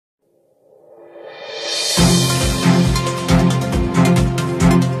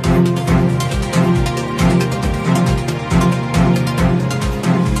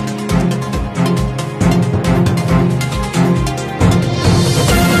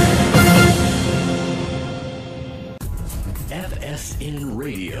in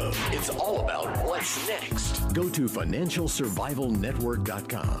radio. It's all about what's next. Go to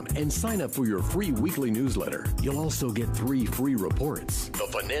financialsurvivalnetwork.com and sign up for your free weekly newsletter. You'll also get 3 free reports. The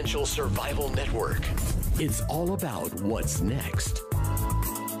Financial Survival Network. It's all about what's next.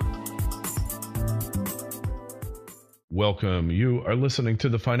 Welcome. You are listening to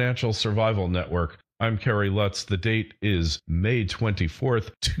the Financial Survival Network. I'm Kerry Lutz. The date is May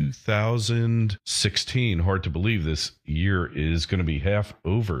 24th, 2016. Hard to believe this year is going to be half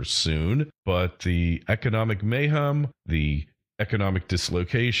over soon, but the economic mayhem, the economic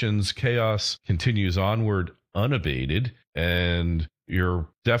dislocations, chaos continues onward unabated, and you're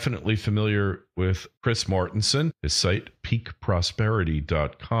definitely familiar with Chris Martenson, his site,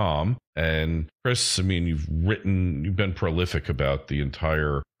 peakprosperity.com. And Chris, I mean, you've been prolific about the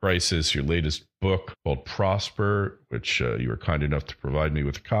entire crisis. Your latest book called Prosper, which you were kind enough to provide me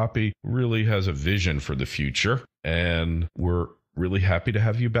with a copy, really has a vision for the future. And we're really happy to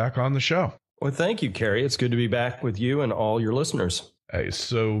have you back on the show. Well, thank you, Kerry. It's good to be back with you and all your listeners. Hey,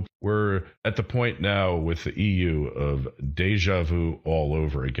 so we're at the point now with the EU of deja vu all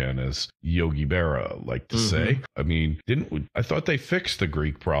over again, as Yogi Berra liked to say. I mean, I thought they fixed the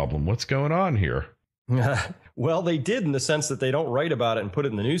Greek problem. What's going on here? Well, they did, in the sense that they don't write about it and put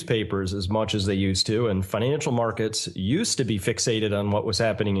it in the newspapers as much as they used to. And financial markets used to be fixated on what was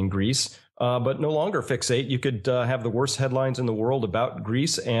happening in Greece, but no longer fixate. You could have the worst headlines in the world about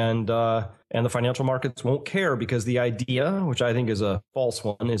Greece, and the financial markets won't care, because the idea, which I think is a false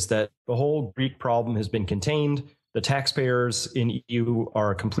one, is that the whole Greek problem has been contained. The taxpayers in EU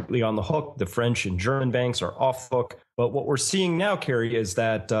are completely on the hook. The French and German banks are off the hook. But what we're seeing now, Kerry, is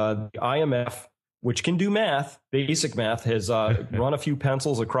that the IMF, which can do math, basic math, has run a few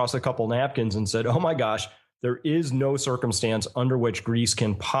pencils across a couple napkins and said, oh my gosh, there is no circumstance under which Greece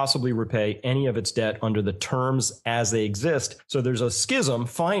can possibly repay any of its debt under the terms as they exist. So there's a schism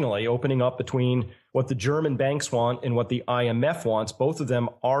finally opening up between what the German banks want and what the IMF wants. Both of them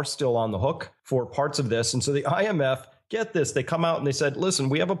are still on the hook for parts of this. And so the IMF, get this, they come out and they said, listen,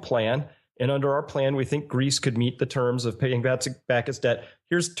 we have a plan. And under our plan, we think Greece could meet the terms of paying back its debt.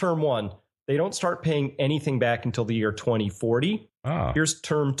 Here's term 1. They don't start paying anything back until the year 2040. Here's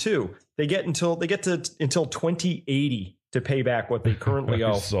term 2. They get until 2080 to pay back what they currently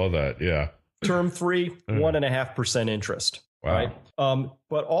owe. I saw that, yeah. Term 3, 1.5% interest. Wow. Right.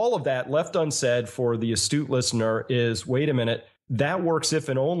 But all of that left unsaid for the astute listener is, wait a minute, that works if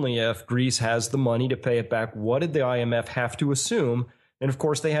and only if Greece has the money to pay it back. What did the IMF have to assume? And of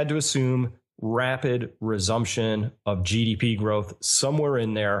course, they had to assume rapid resumption of GDP growth somewhere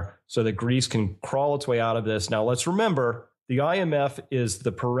in there so that Greece can crawl its way out of this. Now, let's remember, the IMF is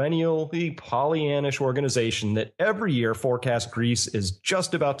the perennially Pollyannish organization that every year forecasts Greece is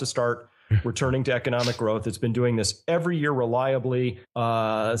just about to start returning to economic growth. It's been doing this every year reliably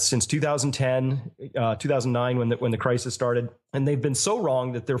since 2010, 2009, when the crisis started. And they've been so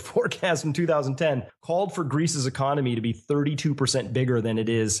wrong that their forecast in 2010 called for Greece's economy to be 32% bigger than it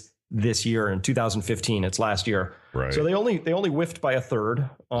is this year in 2015. It's last year. Right. So they only whiffed by a third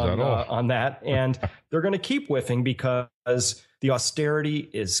on that. And they're going to keep whiffing because the austerity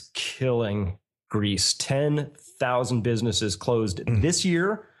is killing Greece. 10,000 businesses closed this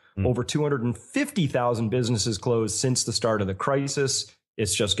year. Over 250,000 businesses closed since the start of the crisis.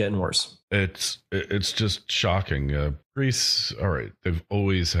 It's just getting worse. It's just shocking. Greece, all right, they've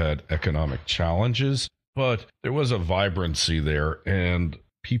always had economic challenges, but there was a vibrancy there, and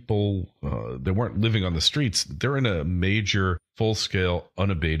people, they weren't living on the streets. They're in a major, full-scale,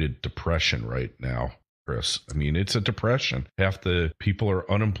 unabated depression right now, Chris. I mean, it's a depression. Half the people are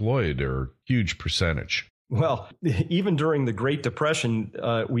unemployed, or a huge percentage. Well, even during the Great Depression,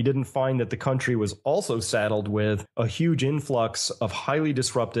 we didn't find that the country was also saddled with a huge influx of highly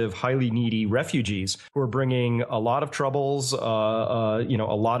disruptive, highly needy refugees who are bringing a lot of troubles, a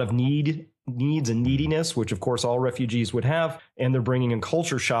lot of needs and neediness, which of course all refugees would have. And they're bringing in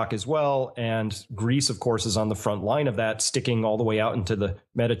culture shock as well. And Greece, of course, is on the front line of that, sticking all the way out into the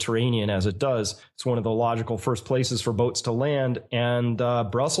Mediterranean as it does. It's one of the logical first places for boats to land. And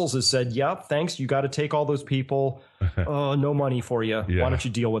Brussels has said, yeah, thanks. You got to take all those people. No money for you. Yeah. Why don't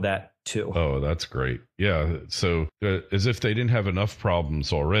you deal with that too? Oh, that's great. Yeah. So as if they didn't have enough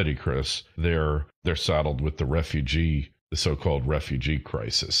problems already, Chris, they're saddled with the so-called refugee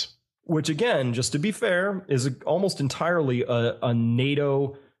crisis. Which, again, just to be fair, is almost entirely a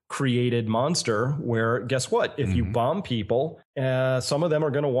NATO created monster where, guess what? If you bomb people, some of them are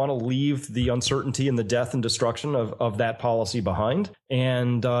going to want to leave the uncertainty and the death and destruction of that policy behind.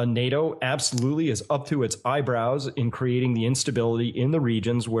 And NATO absolutely is up to its eyebrows in creating the instability in the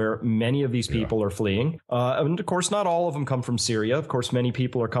regions where many of these people are fleeing. And of course, not all of them come from Syria. Of course, many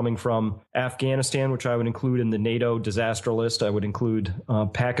people are coming from Afghanistan, which I would include in the NATO disaster list. I would include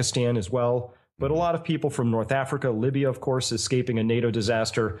Pakistan as well. But a lot of people from North Africa, Libya, of course, escaping a NATO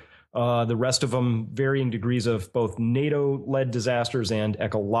disaster. The rest of them, varying degrees of both NATO-led disasters and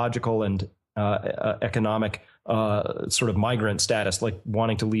ecological and economic sort of migrant status, like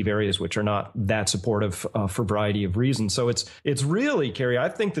wanting to leave areas which are not that supportive for a variety of reasons. So it's really, Carrie, I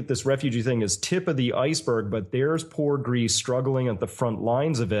think that this refugee thing is tip of the iceberg, but there's poor Greece struggling at the front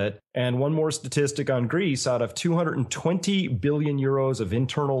lines of it. And one more statistic on Greece: out of 220 billion euros of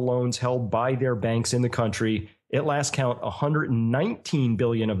internal loans held by their banks in the country, at last count, 119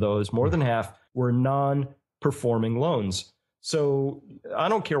 billion of those, more than half, were non-performing loans. So I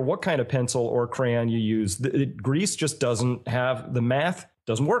don't care what kind of pencil or crayon you use. Greece just doesn't have the math,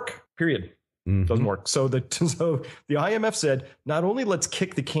 doesn't work, period. Doesn't work. So the IMF said, not only let's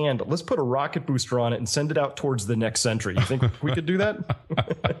kick the can, but let's put a rocket booster on it and send it out towards the next century. You think we could do that?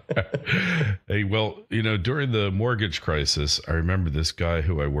 Hey, well, during the mortgage crisis, I remember this guy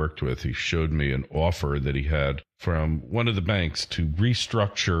who I worked with. He showed me an offer that he had from one of the banks to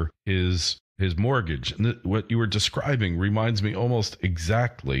restructure his mortgage. And what you were describing reminds me almost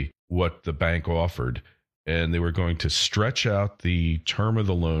exactly what the bank offered. And they were going to stretch out the term of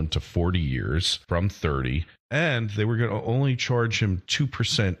the loan to 40 years from 30. And they were going to only charge him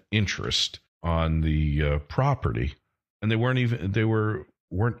 2% interest on the property. And they weren't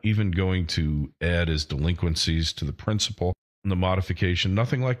even going to add his delinquencies to the principal and the modification,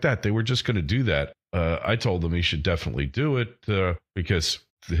 nothing like that. They were just going to do that. I told him he should definitely do it because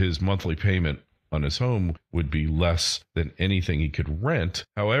his monthly payment on his home would be less than anything he could rent.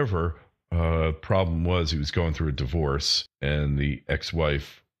 However, problem was he was going through a divorce, and the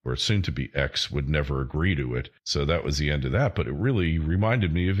ex-wife, or soon-to-be ex, would never agree to it. So that was the end of that. But it really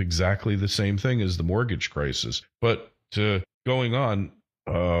reminded me of exactly the same thing as the mortgage crisis. But going on,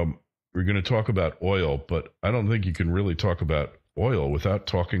 we're going to talk about oil, but I don't think you can really talk about oil without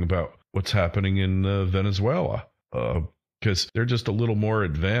talking about what's happening in Venezuela. Because they're just a little more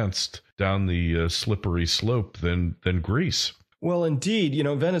advanced down the slippery slope than Greece. Well, indeed,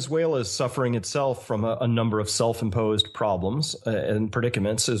 Venezuela is suffering itself from a number of self-imposed problems and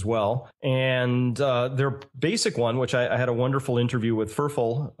predicaments as well. And their basic one, which I had a wonderful interview with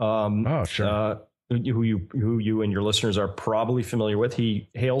Furfel, who you and your listeners are probably familiar with. He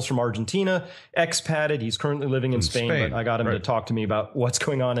hails from Argentina, expatted. He's currently living in Spain, but I got him to talk to me about what's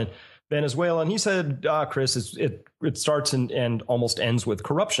going on in Venezuela. And he said, Chris, it starts and almost ends with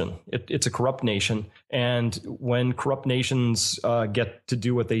corruption. It's a corrupt nation. And when corrupt nations get to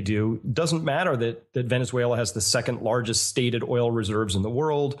do what they do, it doesn't matter that Venezuela has the second largest stated oil reserves in the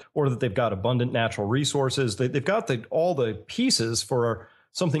world, or that they've got abundant natural resources. They've got all the pieces for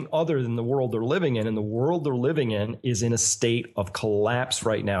something other than the world they're living in. And the world they're living in is in a state of collapse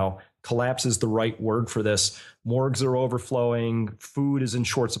right now. Collapse is the right word for this. Morgues are overflowing. Food is in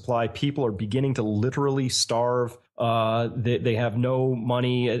short supply. People are beginning to literally starve. They have no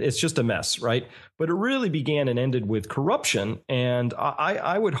money. It's just a mess, right? But it really began and ended with corruption. And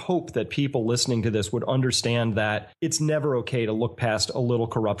I would hope that people listening to this would understand that it's never okay to look past a little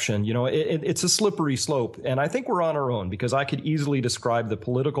corruption. It's a slippery slope. And I think we're on our own, because I could easily describe the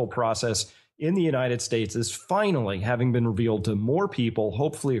political process in the United States as finally having been revealed to more people,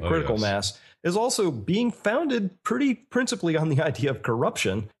 hopefully a critical mass, is also being founded pretty principally on the idea of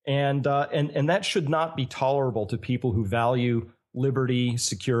corruption. And that should not be tolerable to people who value liberty,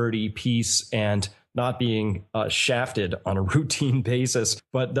 security, peace, and not being shafted on a routine basis.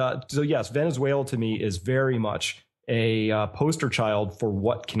 But so, yes, Venezuela to me is very much a poster child for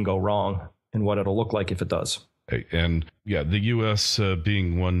what can go wrong and what it'll look like if it does. And yeah, the U.S.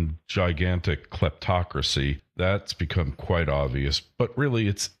 Being one gigantic kleptocracy, that's become quite obvious. But really,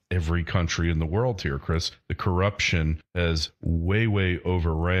 it's every country in the world here, Chris. The corruption has way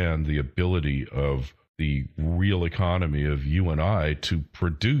overran the ability of the real economy of you and I to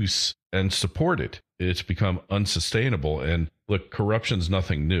produce and support it. It's become unsustainable. And look, corruption's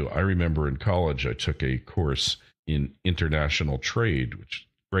nothing new. I remember in college, I took a course in international trade, which is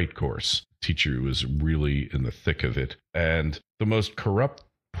a great course. Teacher who was really in the thick of it. And the most corrupt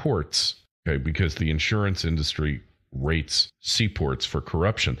ports, because the insurance industry rates seaports for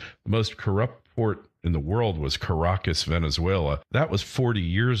corruption. The most corrupt port in the world was Caracas, Venezuela. That was 40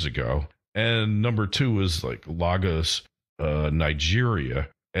 years ago. And number two was like Lagos, Nigeria.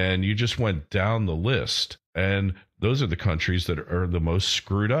 And you just went down the list. And those are the countries that are the most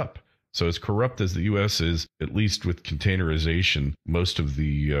screwed up. So as corrupt as the U.S. is, at least with containerization, most of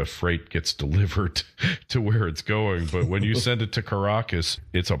the freight gets delivered to where it's going. But when you send it to Caracas,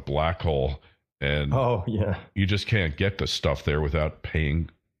 it's a black hole. And you just can't get the stuff there without paying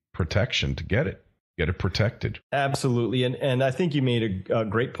protection to get it protected. Absolutely. And I think you made a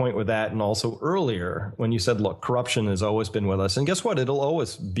great point with that. And also earlier when you said, look, corruption has always been with us. And guess what? It'll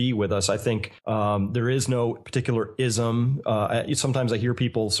always be with us. I think there is no particular ism. Sometimes I hear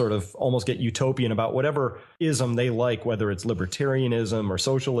people sort of almost get utopian about whatever ism they like, whether it's libertarianism or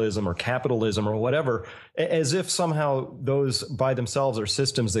socialism or capitalism or whatever, as if somehow those by themselves are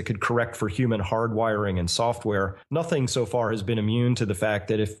systems that could correct for human hardwiring and software. Nothing so far has been immune to the fact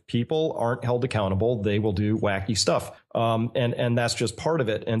that if people aren't held accountable, they will do wacky stuff. And that's just part of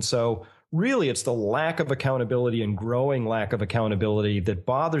it. And so really, it's the lack of accountability and growing lack of accountability that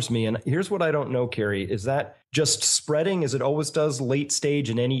bothers me. And here's what I don't know, Carrie, is that just spreading as it always does late stage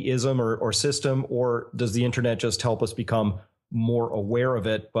in any ism or system, or does the internet just help us become more aware of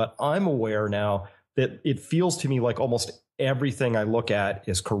it? But I'm aware now that it feels to me like almost everything I look at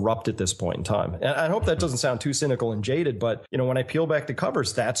is corrupt at this point in time. And I hope that doesn't sound too cynical and jaded, but when I peel back the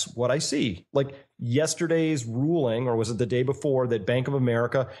covers, that's what I see. Like yesterday's ruling, or was it the day before, that Bank of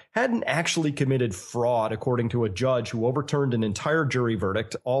America hadn't actually committed fraud, according to a judge who overturned an entire jury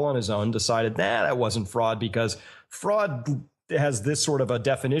verdict all on his own, decided, that wasn't fraud because fraud has this sort of a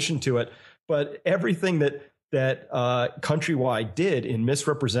definition to it. But everything that Countrywide did in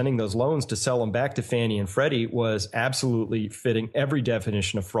misrepresenting those loans to sell them back to Fannie and Freddie was absolutely fitting every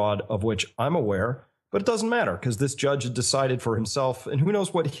definition of fraud of which I'm aware. But it doesn't matter because this judge had decided for himself, and who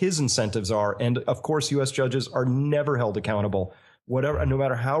knows what his incentives are. And of course, U.S. judges are never held accountable, whatever, no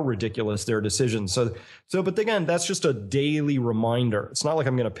matter how ridiculous their decisions. But again, that's just a daily reminder. It's not like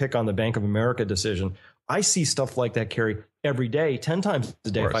I'm going to pick on the Bank of America decision. I see stuff like that, Carrie, every day, 10 times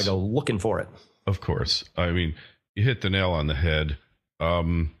a day if I go looking for it. Of course. I mean, you hit the nail on the head.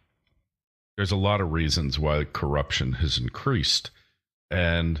 There's a lot of reasons why corruption has increased.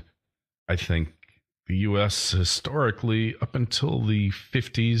 And I think the U.S. historically, up until the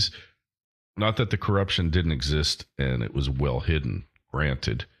 50s, not that the corruption didn't exist and it was well hidden,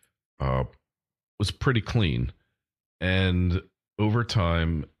 granted, was pretty clean. And over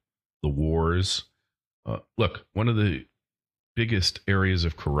time, the wars, look, one of the biggest areas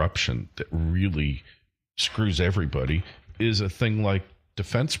of corruption that really screws everybody is a thing like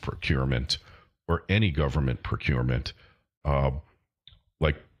defense procurement or any government procurement.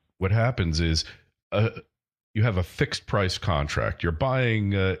 Like what happens is you have a fixed price contract. You're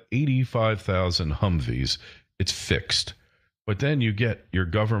buying 85,000 Humvees. It's fixed. But then you get your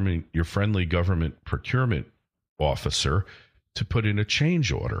friendly government procurement officer to put in a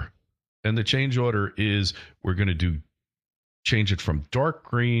change order. And the change order is we're going to change it from dark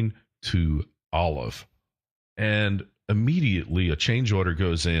green to olive. And immediately a change order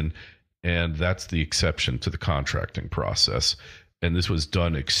goes in, and that's the exception to the contracting process. And this was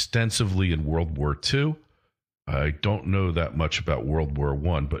done extensively in World War II. I don't know that much about World War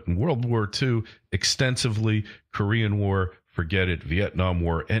I, but in World War II, extensively, Korean War, forget it, Vietnam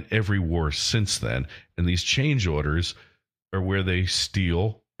War, and every war since then. And these change orders are where they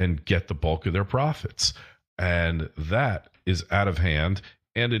steal and get the bulk of their profits. And that is out of hand,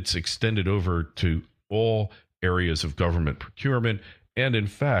 and it's extended over to all areas of government procurement. And in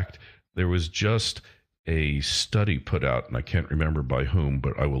fact, there was just a study put out, and I can't remember by whom,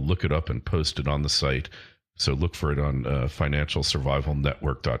 but I will look it up and post it on the site. So look for it on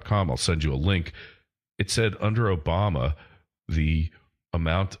financialsurvivalnetwork.com. I'll send you a link. It said under Obama, the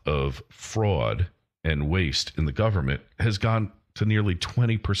amount of fraud and waste in the government has gone to nearly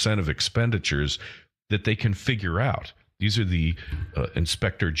 20% of expenditures that they can figure out. These are the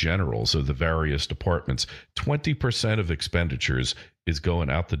inspector generals of the various departments. 20% of expenditures is going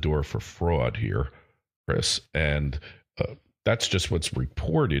out the door for fraud here, Chris. And that's just what's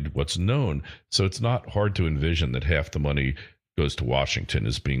reported, what's known. So it's not hard to envision that half the money goes to Washington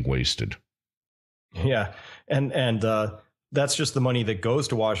is being wasted. Yeah. And that's just the money that goes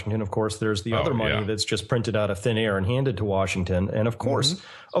to Washington. Of course, there's the other money that's just printed out of thin air and handed to Washington. And of course,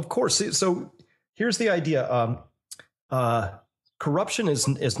 so here's the idea. Corruption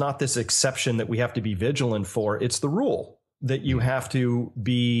is not this exception that we have to be vigilant for. It's the rule that you have to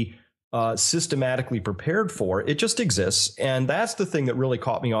be systematically prepared for. It just exists. And that's the thing that really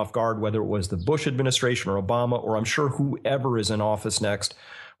caught me off guard, whether it was the Bush administration or Obama, or I'm sure whoever is in office next,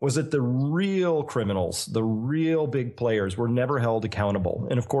 was that the real criminals, the real big players were never held accountable.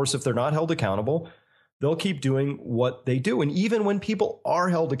 And of course, if they're not held accountable, they'll keep doing what they do. And even when people are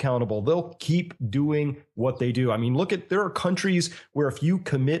held accountable, they'll keep doing what they do. I mean, there are countries where if you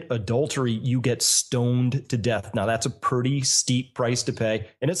commit adultery, you get stoned to death. Now, that's a pretty steep price to pay,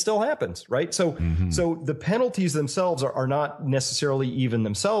 and it still happens, right? So, so the penalties themselves are not necessarily even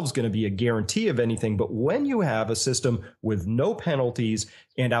themselves going to be a guarantee of anything. But when you have a system with no penalties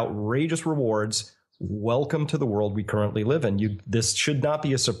and outrageous rewards, welcome to the world we currently live in. This should not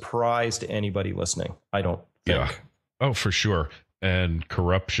be a surprise to anybody listening, I don't think. Yeah. Oh, for sure. And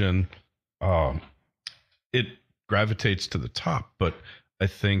corruption, it gravitates to the top. But I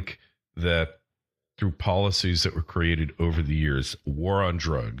think that through policies that were created over the years, war on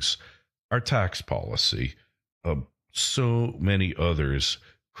drugs, our tax policy, so many others,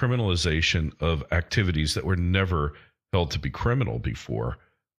 criminalization of activities that were never held to be criminal before,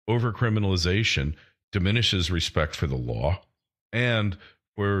 over-criminalization diminishes respect for the law and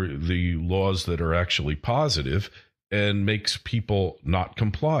for the laws that are actually positive and makes people not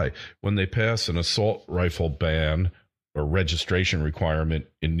comply. When they pass an assault rifle ban or registration requirement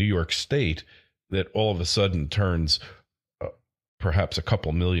in New York State, that all of a sudden turns perhaps a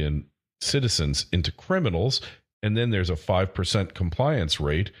couple million citizens into criminals, and then there's a 5% compliance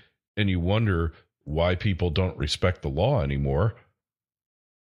rate, and you wonder why people don't respect the law anymore.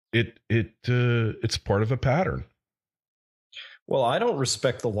 It's part of a pattern. Well, I don't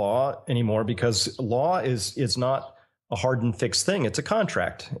respect the law anymore because law is not a hard and fixed thing. It's a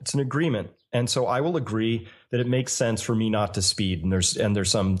contract. It's an agreement. And so I will agree that it makes sense for me not to speed. And there's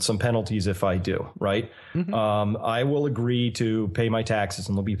some penalties if I do, right? I will agree to pay my taxes,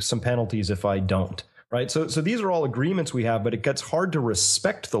 and there'll be some penalties if I don't, right? So these are all agreements we have, but it gets hard to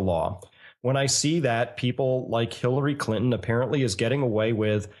respect the law when I see that people like Hillary Clinton apparently is getting away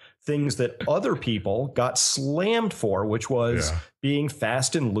with things that other people got slammed for, which was being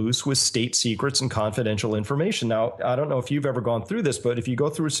fast and loose with state secrets and confidential information. Now, I don't know if you've ever gone through this, but if you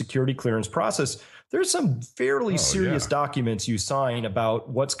go through a security clearance process, there's some fairly serious documents you sign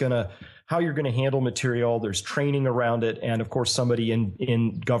about how you're going to handle material. There's training around it. And of course, somebody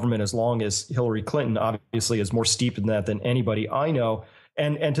in government as long as Hillary Clinton obviously is more steeped in that than anybody I know.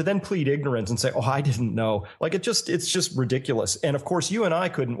 And to then plead ignorance and say, oh, I didn't know, like it's just ridiculous. And of course, you and I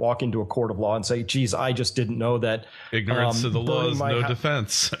couldn't walk into a court of law and say, geez, I just didn't know that. Ignorance of the law is no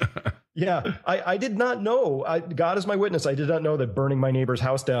defense. Yeah, I did not know. God is my witness. I did not know that burning my neighbor's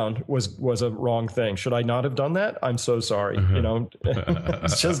house down was a wrong thing. Should I not have done that? I'm so sorry. You know,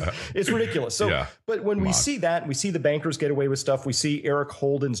 it's ridiculous. So, but when we see that, we see the bankers get away with stuff. We see Eric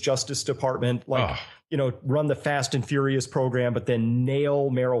Holden's Justice Department, run the Fast and Furious program, but then nail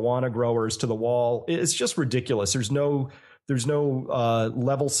marijuana growers to the wall. It's just ridiculous. There's no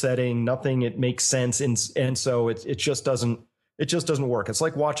level setting, nothing. It makes sense. And so it just doesn't work. It's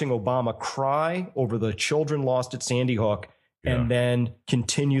like watching Obama cry over the children lost at Sandy Hook and then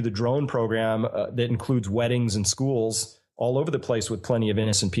continue the drone program that includes weddings and schools all over the place with plenty of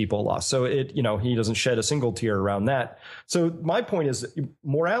innocent people lost. So he doesn't shed a single tear around that. So my point is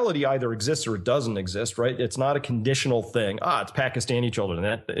morality either exists or it doesn't exist, right? It's not a conditional thing. It's Pakistani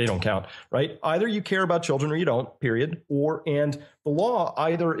children. They don't count, right? Either you care about children or you don't, period. And the law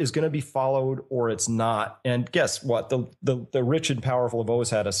either is going to be followed or it's not. And guess what? The rich and powerful have always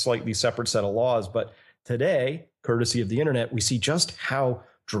had a slightly separate set of laws. But today, courtesy of the internet, we see just how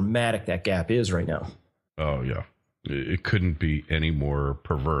dramatic that gap is right now. Oh, yeah. It couldn't be any more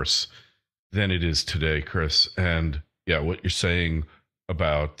perverse than it is today, Chris. And what you're saying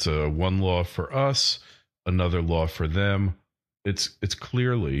about one law for us, another law for them, it's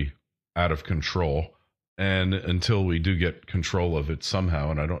clearly out of control. And until we do get control of it somehow,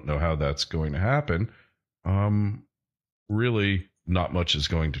 and I don't know how that's going to happen, really not much is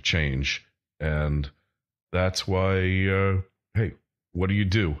going to change. And that's why, hey, what do you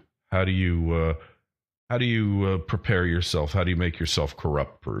do? How do you prepare yourself? How do you make yourself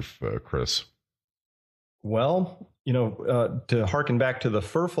corrupt-proof, Chris? Well, to harken back to the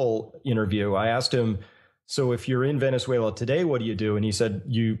Furfel interview, I asked him, so if you're in Venezuela today, what do you do? And he said,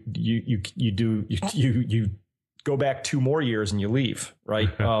 you go back 2 more years and you leave, right?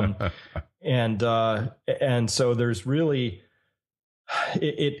 And so there's really,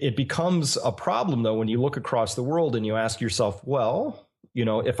 it becomes a problem though when you look across the world and you ask yourself, well,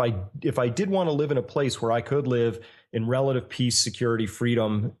 if I did want to live in a place where I could live in relative peace, security,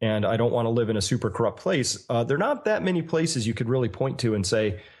 freedom, and I don't want to live in a super corrupt place, there are not that many places you could really point to and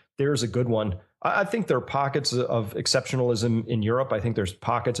say, there's a good one. I think there are pockets of exceptionalism in Europe. I think there's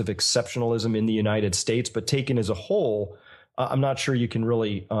pockets of exceptionalism in the United States, but taken as a whole, I'm not sure you can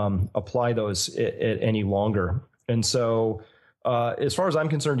really apply those any longer. And so As far as I'm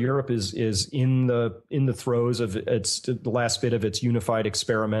concerned, Europe is in the throes of the last bit of its unified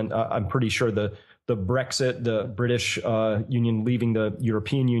experiment. I'm pretty sure the Brexit, the British Union leaving the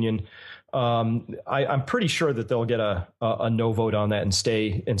European Union, I'm pretty sure that they'll get a no vote on that and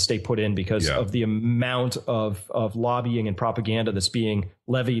stay put in because of the amount of lobbying and propaganda that's being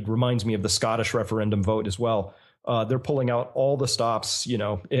levied. Reminds me of the Scottish referendum vote as well. They're pulling out all the stops,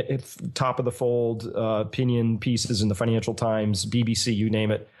 if top of the fold opinion pieces in the Financial Times, BBC, you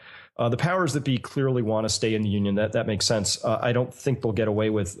name it. The powers that be clearly want to stay in the union. That makes sense. I don't think they'll get away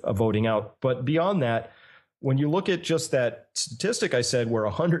with voting out. But beyond that, when you look at just that statistic I said, where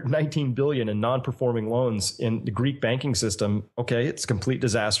 119 billion in non-performing loans in the Greek banking system, okay, it's a complete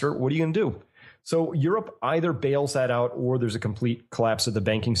disaster. What are you going to do? So Europe either bails that out or there's a complete collapse of the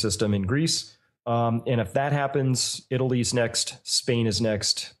banking system in Greece. And if that happens, Italy's next, Spain is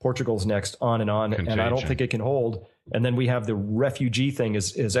next, Portugal's next, on and on. Contagion. And I don't think it can hold. And then we have the refugee thing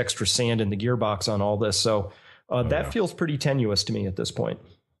is extra sand in the gearbox on all this. So that feels pretty tenuous to me at this point.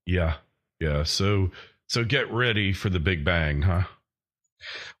 Yeah. Yeah. So get ready for the big bang, huh?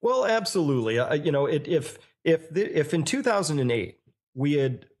 Well, absolutely. If in 2008 we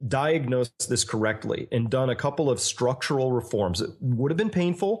had diagnosed this correctly and done a couple of structural reforms, it would have been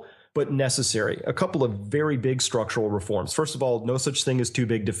painful, but necessary. A couple of very big structural reforms. First of all, no such thing as too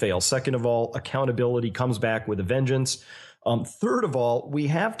big to fail. Second of all, accountability comes back with a vengeance. Third of all, we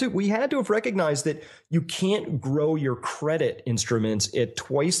had to have recognized that you can't grow your credit instruments at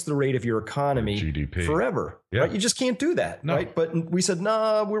twice the rate of your economy GDP forever. Yeah. Right? You just can't do that. No. Right. But we said,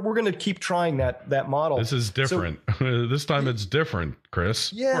 nah, we're going to keep trying that model. This is different. So, this time it's different,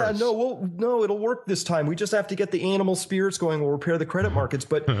 Chris. Yeah, no, it'll work this time. We just have to get the animal spirits going. We'll repair the credit markets.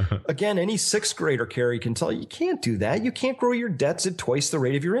 But again, any sixth grader, Carrie, can tell you can't do that. You can't grow your debts at twice the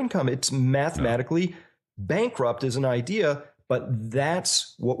rate of your income. It's mathematically bankrupt is an idea, but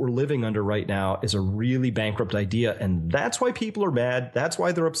that's what we're living under right now is a really bankrupt idea. And that's why people are mad. That's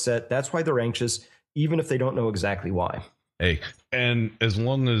why they're upset. That's why they're anxious, even if they don't know exactly why. Hey, and as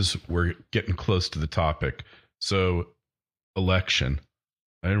long as we're getting close to the topic, so election,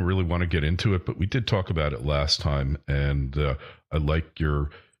 I didn't really want to get into it, but we did talk about it last time. And I like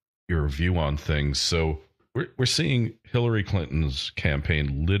your view on things. So we're seeing Hillary Clinton's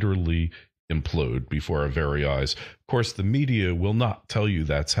campaign literally implode before our very eyes. Of course, the media will not tell you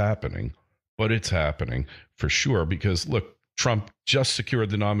that's happening, but it's happening for sure because, look, Trump just secured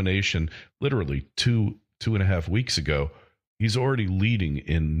the nomination literally two and a half weeks ago. He's already leading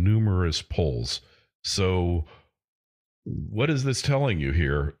in numerous polls. So what is this telling you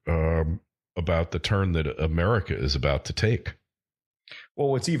here about the turn that America is about to take?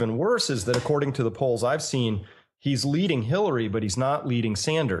 Well, what's even worse is that according to the polls I've seen, he's leading Hillary, but he's not leading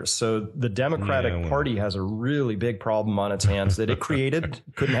Sanders. So the Democratic Party has a really big problem on its hands that it created.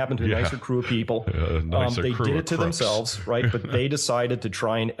 Couldn't happen to a nicer crew of people. They did it to themselves, right? But they decided to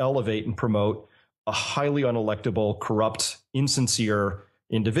try and elevate and promote a highly unelectable, corrupt, insincere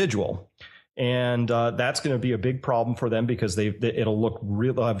individual. And that's going to be a big problem for them because it'll look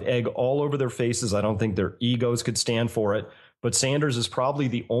real. They'll have egg all over their faces. I don't think their egos could stand for it. But Sanders is probably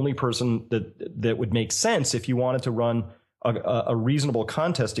the only person that would make sense if you wanted to run a reasonable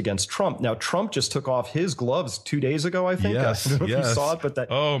contest against Trump. Now, Trump just took off his gloves 2 days ago, I think. Yes, I don't know if you saw it, but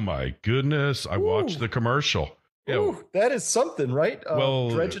oh, my goodness. I watched the commercial. Ooh, that is something, right?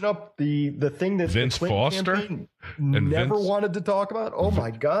 Dredging up the thing that Vince Foster never wanted to talk about. Oh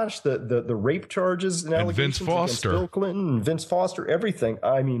my gosh, the rape charges and allegations against Bill Clinton and Vince Foster, everything.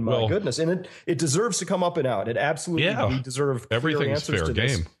 I mean, my goodness, and it deserves to come up and out. It absolutely we deserve clear answers to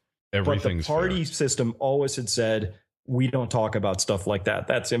this. Everything's but the party system always had said we don't talk about stuff like that.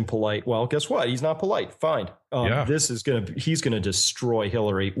 That's impolite. Well, guess what? He's not polite. Fine. He's gonna destroy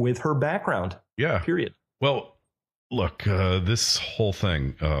Hillary with her background. Yeah. Period. Well. Look, this whole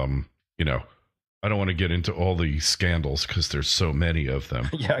thing, I don't want to get into all the scandals because there's so many of them.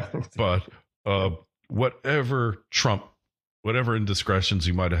 Yeah. But whatever indiscretions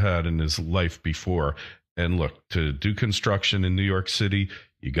he might have had in his life before, and look, to do construction in New York City,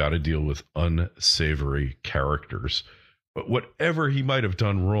 you got to deal with unsavory characters. But whatever he might have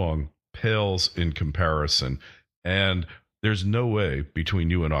done wrong pales in comparison. And there's no way between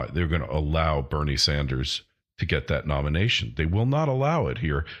you and I they're going to allow Bernie Sanders to get that nomination. They will not allow it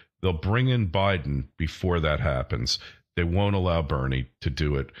here. They'll bring in Biden before that happens. They won't allow Bernie to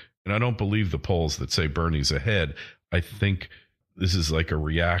do it. And I don't believe the polls that say Bernie's ahead. I think this is like a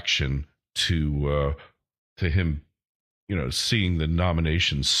reaction to him, seeing the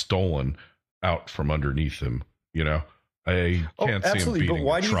nomination stolen out from underneath him. I can't see him beating But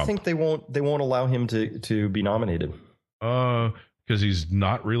why do Trump. you think they won't allow him to be nominated? Because he's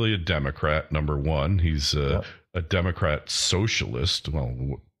not really a Democrat, number one. He's a Democrat socialist.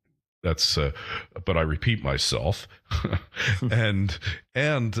 Well, that's, but I repeat myself. and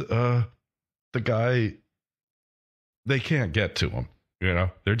the guy, they can't get to him.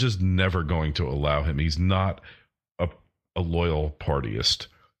 They're just never going to allow him. He's not a loyal partyist,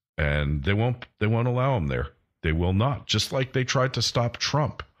 and they won't allow him there. They will not. Just like they tried to stop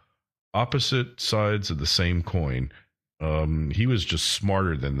Trump. Opposite sides of the same coin. He was just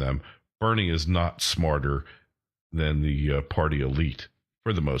smarter than them. Bernie is not smarter than the party elite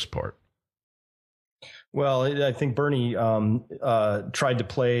for the most part. Well, I think Bernie tried to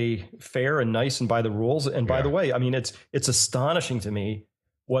play fair and nice and by the rules. And by the way, I mean, it's astonishing to me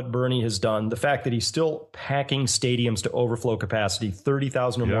what Bernie has done. The fact that he's still packing stadiums to overflow capacity,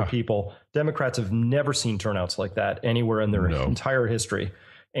 30,000 or more people. Democrats have never seen turnouts like that anywhere in their entire history.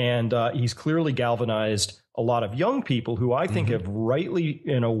 And he's clearly galvanized a lot of young people who I think have rightly,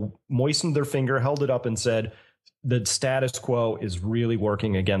 moistened their finger, held it up and said, the status quo is really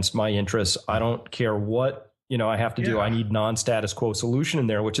working against my interests. I don't care what, I have to do. I need non-status quo solution in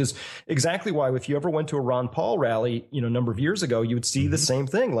there, which is exactly why if you ever went to a Ron Paul rally, a number of years ago, you would see the same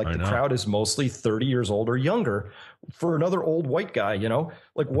thing. Like the crowd is mostly 30 years old or younger for another old white guy,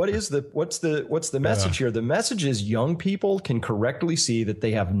 like what's the message here? The message is young people can correctly see that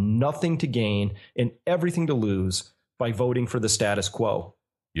they have nothing to gain and everything to lose by voting for the status quo.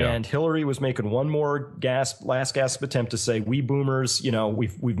 Yeah. And Hillary was making one more last gasp attempt to say, we boomers,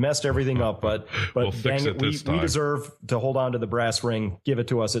 we've messed everything up, but we'll dang it, we deserve to hold on to the brass ring. Give it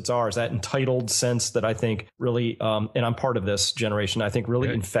to us. It's ours. That entitled sense that I think really, and I'm part of this generation, I think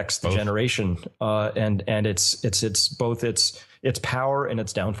really infects the generation. And it's both its power and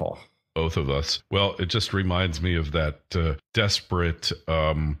its downfall. Both of us. Well, it just reminds me of that desperate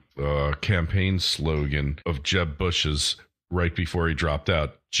campaign slogan of Jeb Bush's right before he dropped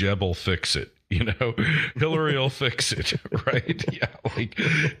out. Jeb will fix it. Hillary will fix it, right? Yeah, like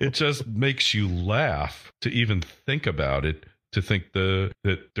it just makes you laugh to even think about it, to think that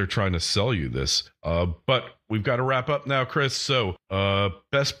they're trying to sell you this. But we've got to wrap up now, Chris. So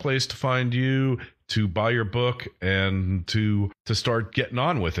best place to find you, to buy your book, and to start getting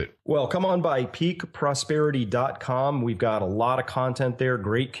on with it. Well, come on by peakprosperity.com. We've got a lot of content there,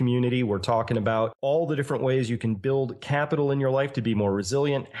 great community. We're talking about all the different ways you can build capital in your life to be more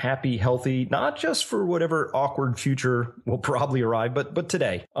resilient, happy, healthy, not just for whatever awkward future will probably arrive, but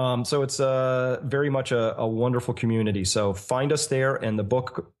today. So it's very much a wonderful community. So find us there, and the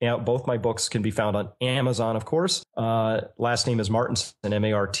book, both my books can be found on Amazon, of course. Last name is Martenson,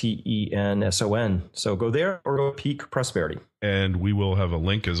 Martenson. So go there or go Peak Prosperity. And we will have a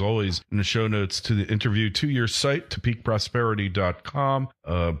link, as always, in the show notes to the interview to your site, to peakprosperity.com.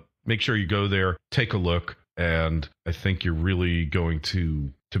 Make sure you go there, take a look, and I think you're really going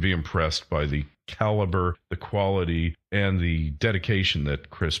to be impressed by the caliber, the quality, and the dedication that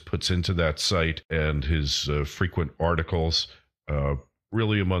Chris puts into that site, and his frequent articles,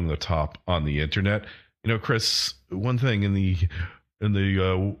 really among the top on the internet. Chris, one thing in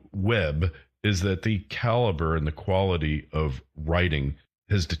the web is that the caliber and the quality of writing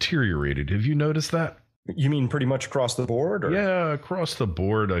has deteriorated. Have you noticed that? You mean pretty much across the board? Or? Yeah, across the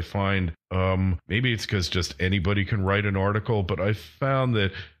board, I find maybe it's because just anybody can write an article, but I found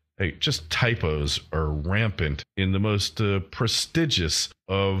that just typos are rampant in the most prestigious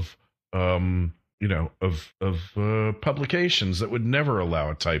of publications that would never allow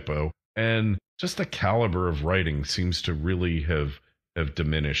a typo. And just the caliber of writing seems to really have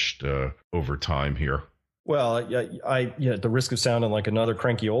diminished over time here. Well, at the risk of sounding like another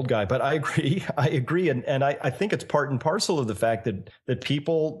cranky old guy, but I agree. And I think it's part and parcel of the fact that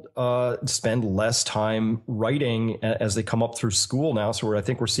people spend less time writing as they come up through school now. So I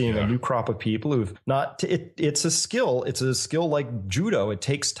think we're seeing a new crop of people who've it's a skill. It's a skill like judo. It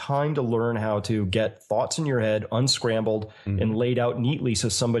takes time to learn how to get thoughts in your head unscrambled and laid out neatly so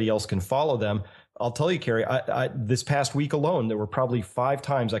somebody else can follow them. I'll tell you, Kerry, I this past week alone, there were probably 5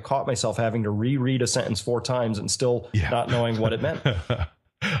 times I caught myself having to reread a sentence 4 times and still not knowing what it meant.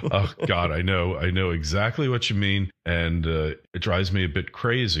 Oh, God, I know exactly what you mean. And it drives me a bit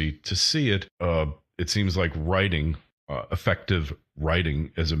crazy to see it. It seems like writing, effective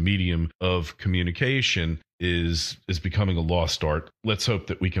writing as a medium of communication is becoming a lost art. Let's hope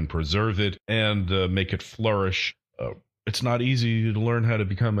that we can preserve it and make it flourish. It's not easy to learn how to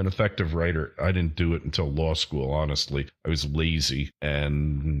become an effective writer. I didn't do it until law school, honestly. I was lazy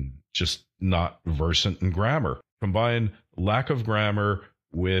and just not versant in grammar. Combine lack of grammar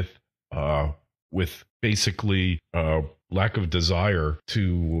with basically lack of desire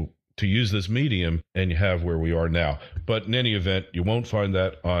to to use this medium, and you have where we are now. But in any event, you won't find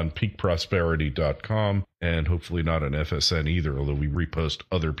that on peakprosperity.com, and hopefully not on FSN either, although we repost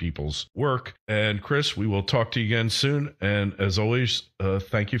other people's work. And Chris, we will talk to you again soon. And as always,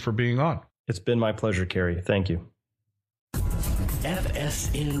 thank you for being on. It's been my pleasure, Kerry. Thank you.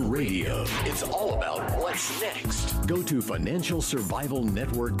 FSN Radio. It's all about what's next. Go to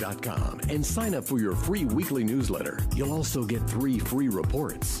financialsurvivalnetwork.com and sign up for your free weekly newsletter. You'll also get 3 free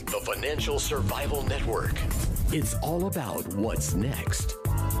reports. The Financial Survival Network. It's all about what's next.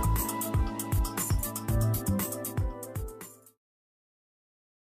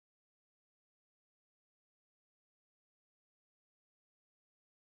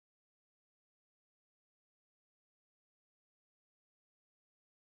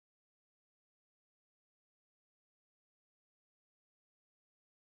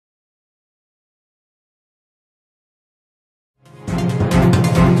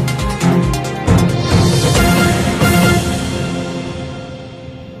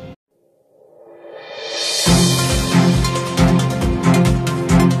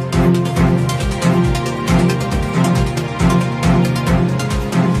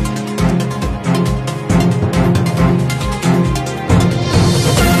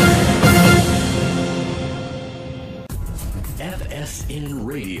 FSN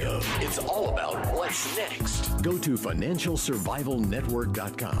Radio. It's all about what's next. Go to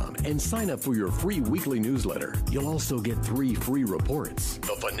financialsurvivalnetwork.com and sign up for your free weekly newsletter. You'll also get 3 free reports.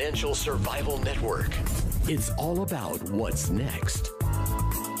 The Financial Survival Network. It's all about what's next.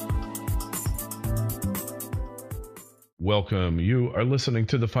 Welcome. You are listening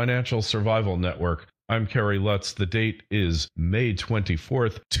to the Financial Survival Network. I'm Kerry Lutz. The date is May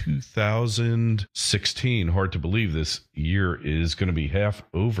 24th, 2016. Hard to believe this year is going to be half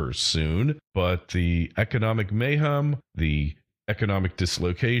over soon, but the economic mayhem, the economic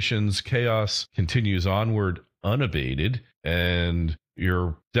dislocations, chaos continues onward unabated, and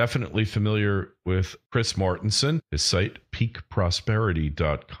you're definitely familiar with Chris Martenson, his site,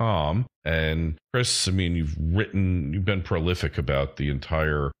 peakprosperity.com. And Chris, I mean, you've been prolific about the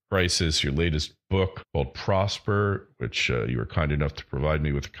entire crisis. Your latest book called Prosper, which you were kind enough to provide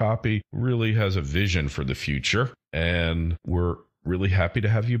me with a copy, really has a vision for the future. And we're really happy to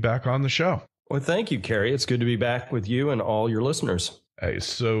have you back on the show. Well, thank you, Kerry. It's good to be back with you and all your listeners. Hey,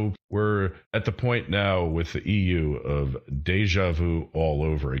 so we're at the point now with the EU of deja vu all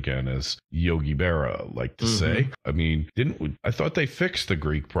over again, as Yogi Berra liked to say. I mean, I thought they fixed the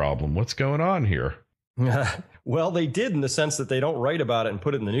Greek problem. What's going on here? Well, they did in the sense that they don't write about it and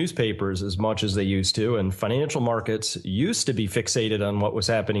put it in the newspapers as much as they used to. And financial markets used to be fixated on what was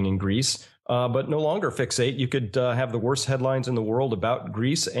happening in Greece, but no longer fixate. You could have the worst headlines in the world about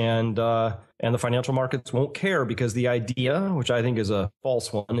Greece, and the financial markets won't care, because the idea, which I think is a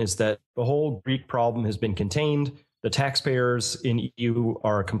false one, is that the whole Greek problem has been contained. The taxpayers in EU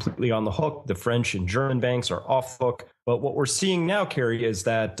are completely on the hook. The French and German banks are off the hook. But what we're seeing now, Kerry, is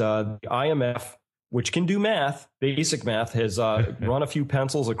that the IMF, which can do math, basic math, has run a few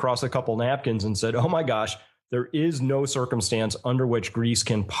pencils across a couple napkins and said, oh my gosh, there is no circumstance under which Greece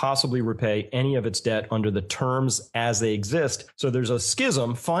can possibly repay any of its debt under the terms as they exist. So there's a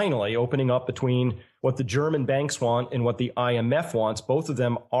schism finally opening up between what the German banks want and what the IMF wants. Both of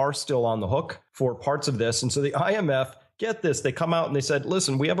them are still on the hook for parts of this. And so the IMF, get this, they come out and they said,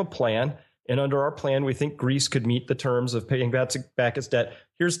 listen, we have a plan. And under our plan, we think Greece could meet the terms of paying back its debt.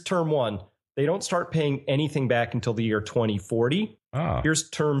 Here's term 1. They don't start paying anything back until the year 2040. Here's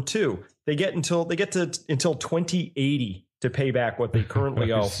term 2. They get until 2080 to pay back what they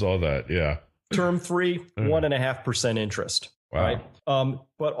currently owe. I saw that, yeah. Term 3, 1.5% interest. Wow. Right.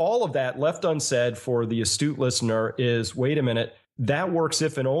 But all of that left unsaid for the astute listener is, wait a minute, that works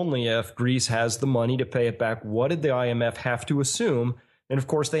if and only if Greece has the money to pay it back. What did the IMF have to assume? And of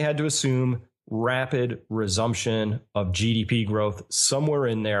course, they had to assume rapid resumption of GDP growth somewhere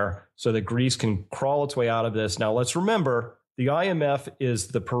in there so that Greece can crawl its way out of this. Now, let's remember, the IMF is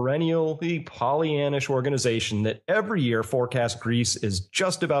the perennially Pollyannish organization that every year forecasts Greece is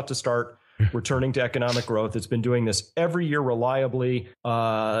just about to start returning to economic growth. It's been doing this every year reliably.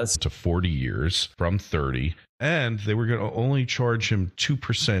 To 40 years from 30, and they were going to only charge him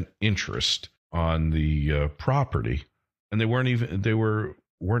 2% interest on the property, and they weren't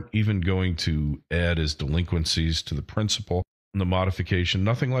even going to add his delinquencies to the principal and the modification,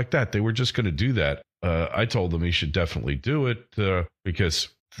 nothing like that. They were just going to do that. I told him he should definitely do it because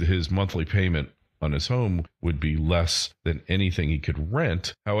his monthly payment on his home would be less than anything he could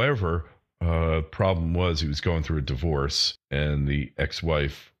rent. However, problem was he was going through a divorce, and the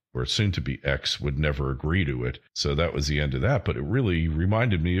ex-wife or soon to be ex, would never agree to it. So that was the end of that. But it really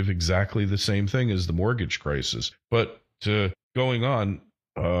reminded me of exactly the same thing as the mortgage crisis. But going on,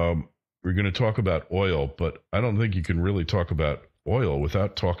 we're going to talk about oil, but I don't think you can really talk about oil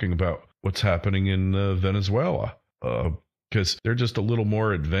without talking about what's happening in Venezuela, because they're just a little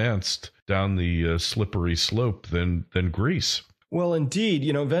more advanced down the slippery slope than Greece. Well, indeed,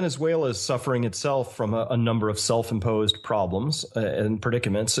 Venezuela is suffering itself from a number of self-imposed problems and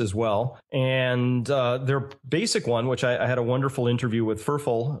predicaments as well. And their basic one, which I had a wonderful interview with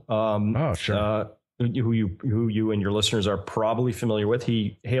Furfel, Sure. Who you and your listeners are probably familiar with.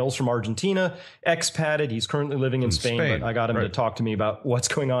 He hails from Argentina, expatted. He's currently living in Spain, but I got him to talk to me about what's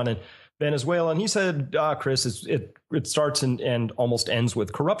going on in Venezuela. And he said, Chris, it starts and almost ends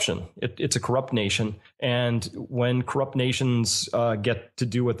with corruption. It's a corrupt nation. And when corrupt nations get to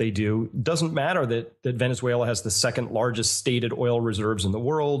do what they do, it doesn't matter that Venezuela has the second largest stated oil reserves in the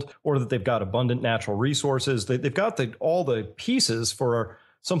world, or that they've got abundant natural resources. They've got all the pieces for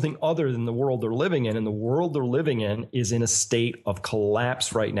something other than the world they're living in. And the world they're living in is in a state of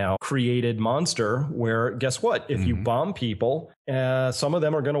collapse right now. Created monster where, guess what? If you bomb people, some of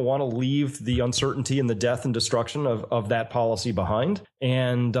them are going to want to leave the uncertainty and the death and destruction of that policy behind.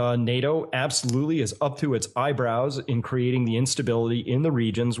 And NATO absolutely is up to its eyebrows in creating the instability in the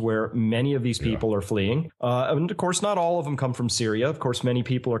regions where many of these people are fleeing. And of course, not all of them come from Syria. Of course, many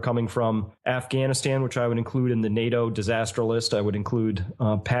people are coming from Afghanistan, which I would include in the NATO disaster list. I would include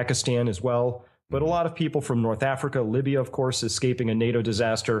Pakistan as well. But a lot of people from North Africa, Libya, of course, escaping a NATO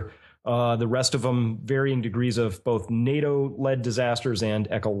disaster. The rest of them, varying degrees of both NATO-led disasters and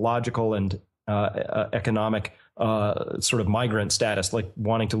ecological and economic sort of migrant status, like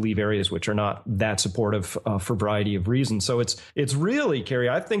wanting to leave areas which are not that supportive for a variety of reasons. So it's really, Kerry,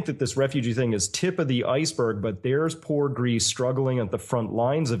 I think that this refugee thing is tip of the iceberg, but there's poor Greece struggling at the front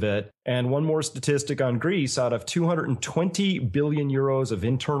lines of it. And one more statistic on Greece: out of 220 billion euros of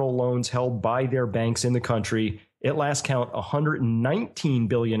internal loans held by their banks in the country, at last count, 119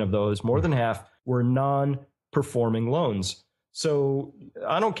 billion of those, more than half, were non-performing loans. So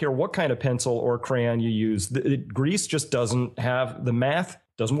I don't care what kind of pencil or crayon you use. Greece just doesn't have the math,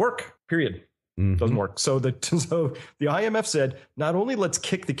 doesn't work, period. Doesn't work. So the IMF said, not only let's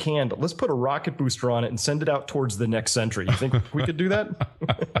kick the can, but let's put a rocket booster on it and send it out towards the next century. You think we could do that?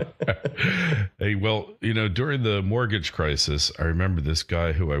 Hey, well, during the mortgage crisis, I remember this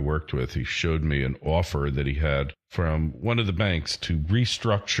guy who I worked with. He showed me an offer that he had from one of the banks to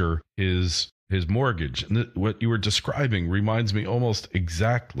restructure his mortgage. And what you were describing reminds me almost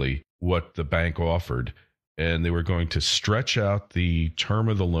exactly what the bank offered. And they were going to stretch out the term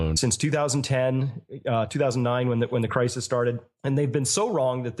of the loan. Since 2010, 2009, when the crisis started. And they've been so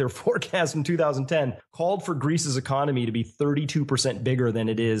wrong that their forecast in 2010 called for Greece's economy to be 32% bigger than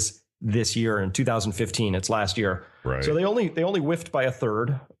it is this year in 2015. It's last year. Right. So they only whiffed by a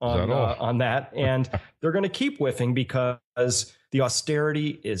third on that. And they're going to keep whiffing because the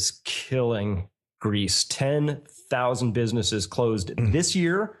austerity is killing Greece. 10,000 businesses closed this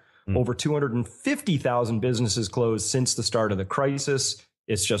year. Over 250,000 businesses closed since the start of the crisis.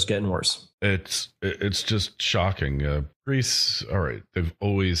 It's just getting worse. It's just shocking. Greece, all right, they've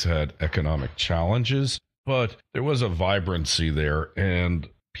always had economic challenges, but there was a vibrancy there, and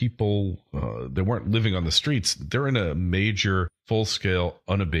people, they weren't living on the streets. They're in a major, full-scale,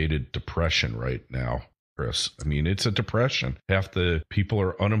 unabated depression right now, Chris. I mean, it's a depression. Half the people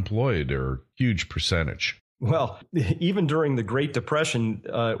are unemployed, or a huge percentage. Well, even during the Great Depression,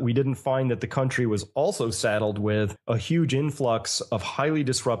 we didn't find that the country was also saddled with a huge influx of highly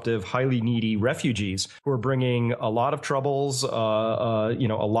disruptive, highly needy refugees who are bringing a lot of troubles, a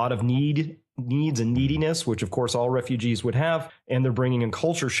lot of needs and neediness, which of course all refugees would have. And they're bringing in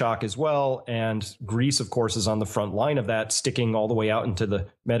culture shock as well. And Greece, of course, is on the front line of that, sticking all the way out into the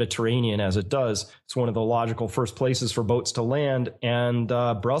Mediterranean as it does. It's one of the logical first places for boats to land. And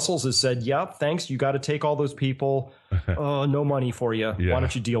Brussels has said, yeah, thanks. You got to take all those people. No money for you. Yeah. Why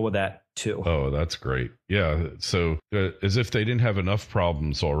don't you deal with that too? Oh, that's great. Yeah. So as if they didn't have enough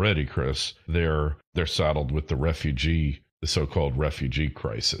problems already, Chris, they're saddled with the so-called refugee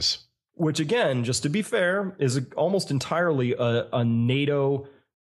crisis. Which, again, just to be fair, is almost entirely a NATO